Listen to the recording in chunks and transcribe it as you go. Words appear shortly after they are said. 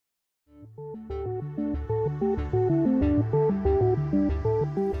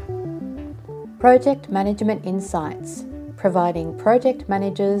Project Management Insights, providing project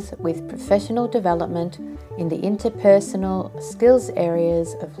managers with professional development in the interpersonal skills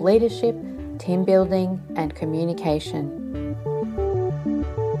areas of leadership, team building, and communication.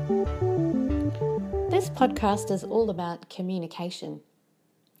 This podcast is all about communication.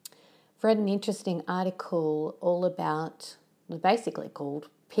 I've read an interesting article all about, basically called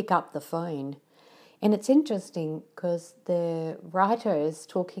Pick Up the Phone. And it's interesting because the writer is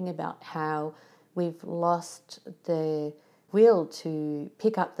talking about how we've lost the will to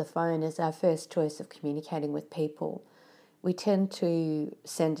pick up the phone as our first choice of communicating with people. We tend to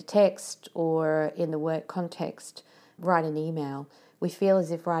send a text or, in the work context, write an email. We feel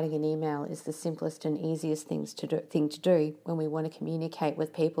as if writing an email is the simplest and easiest thing to do when we want to communicate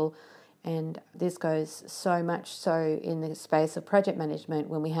with people. And this goes so much so in the space of project management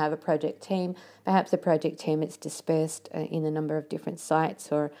when we have a project team. Perhaps a project team is dispersed in a number of different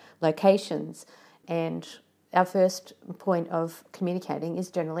sites or locations. And our first point of communicating is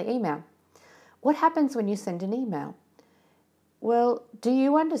generally email. What happens when you send an email? Well, do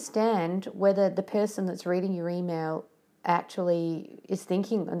you understand whether the person that's reading your email actually is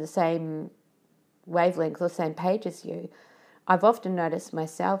thinking on the same wavelength or same page as you? I've often noticed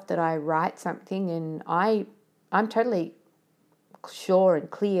myself that I write something and I'm totally sure and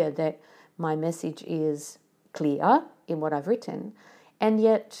clear that my message is clear in what I've written, and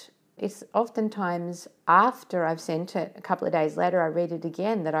yet it's oftentimes after I've sent it, a couple of days later, I read it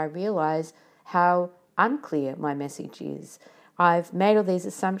again, that I realise how unclear my message is. I've made all these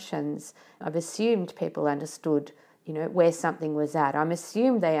assumptions. I've assumed people understood, where something was at. I'm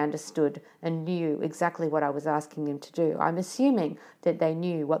assumed they understood and knew exactly what I was asking them to do. I'm assuming that they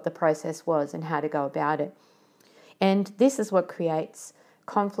knew what the process was and how to go about it. And this is what creates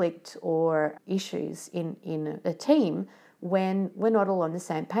conflict or issues in a team when we're not all on the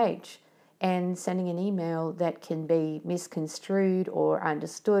same page, and sending an email that can be misconstrued or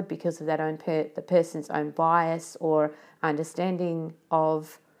understood because of the person's own bias or understanding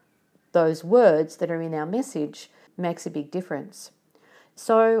of those words that are in our message makes a big difference.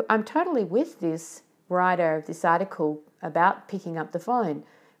 So I'm totally with this writer of this article about picking up the phone.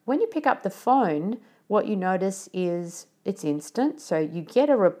 When you pick up the phone, what you notice is it's instant. So you get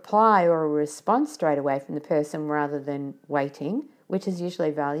a reply or a response straight away from the person rather than waiting, which is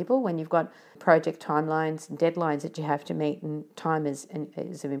usually valuable when you've got project timelines and deadlines that you have to meet, and time is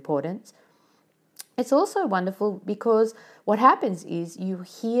of importance. It's also wonderful because what happens is you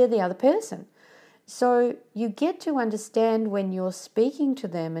hear the other person. So you get to understand when you're speaking to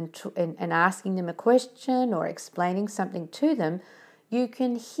them and asking them a question or explaining something to them, you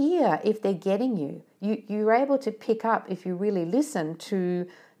can hear if they're getting you. You're able to pick up, if you really listen to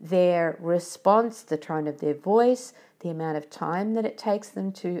their response, the tone of their voice, the amount of time that it takes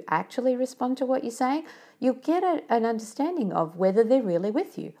them to actually respond to what you're saying. You'll get an understanding of whether they're really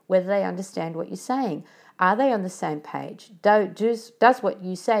with you, whether they understand what you're saying. Are they on the same page? Does what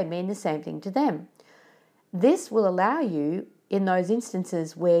you say mean the same thing to them? This will allow you, in those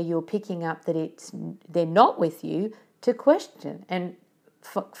instances where you're picking up that they're not with you, to question and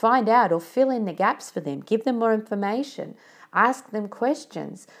find out or fill in the gaps for them. Give them more information. Ask them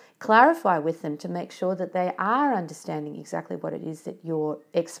questions. Clarify with them to make sure that they are understanding exactly what it is that you're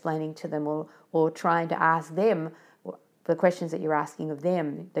explaining to them, or trying to ask them the questions that you're asking of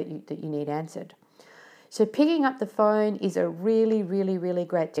them that you need answered. So picking up the phone is a really, really, really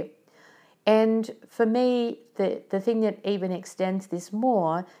great tip. And for me, the thing that even extends this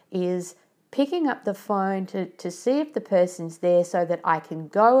more is picking up the phone to see if the person's there so that I can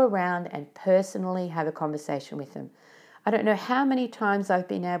go around and personally have a conversation with them. I don't know how many times I've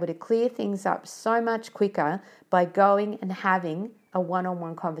been able to clear things up so much quicker by going and having a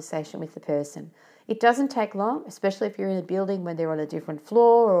one-on-one conversation with the person. It doesn't take long, especially if you're in a building when they're on a different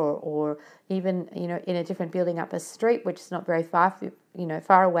floor, or even in a different building up a street, which is not very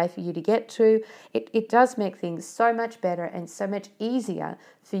far away for you to get to. It does make things so much better and so much easier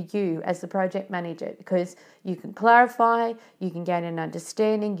for you as the project manager, because you can clarify, you can gain an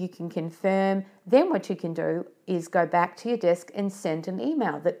understanding, you can confirm. Then what you can do is go back to your desk and send an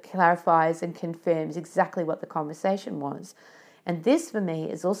email that clarifies and confirms exactly what the conversation was. And this for me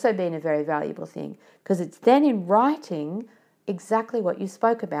has also been a very valuable thing, because it's then in writing exactly what you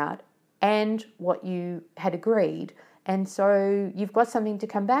spoke about and what you had agreed. And so you've got something to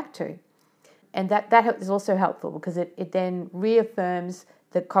come back to. And that is also helpful, because it then reaffirms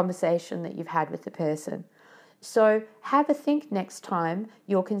the conversation that you've had with the person. So have a think next time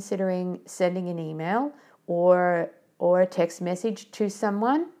you're considering sending an email or a text message to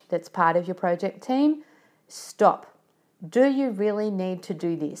someone. that's part of your project team, stop. Do you really need to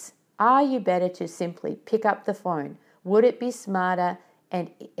do this? Are you better to simply pick up the phone? Would it be smarter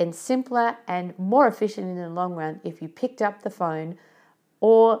and simpler and more efficient in the long run if you picked up the phone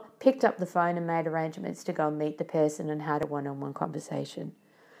and made arrangements to go and meet the person and had a one-on-one conversation?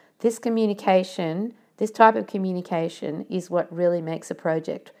 This type of communication is what really makes a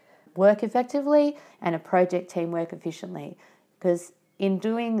project work effectively and a project team work efficiently. Because in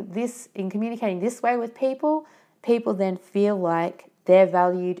communicating this way with people then feel like they're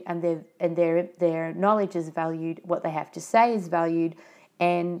valued and their knowledge is valued, what they have to say is valued,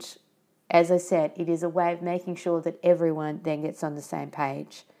 and as I said, it is a way of making sure that everyone then gets on the same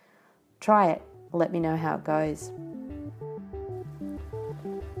page. Try it. Let me know how it goes.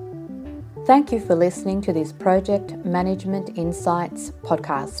 Thank you for listening to this Project Management Insights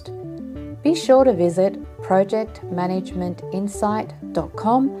podcast. Be sure to visit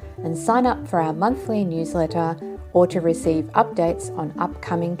projectmanagementinsight.com and sign up for our monthly newsletter or to receive updates on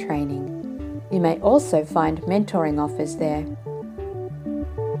upcoming training. You may also find mentoring offers there.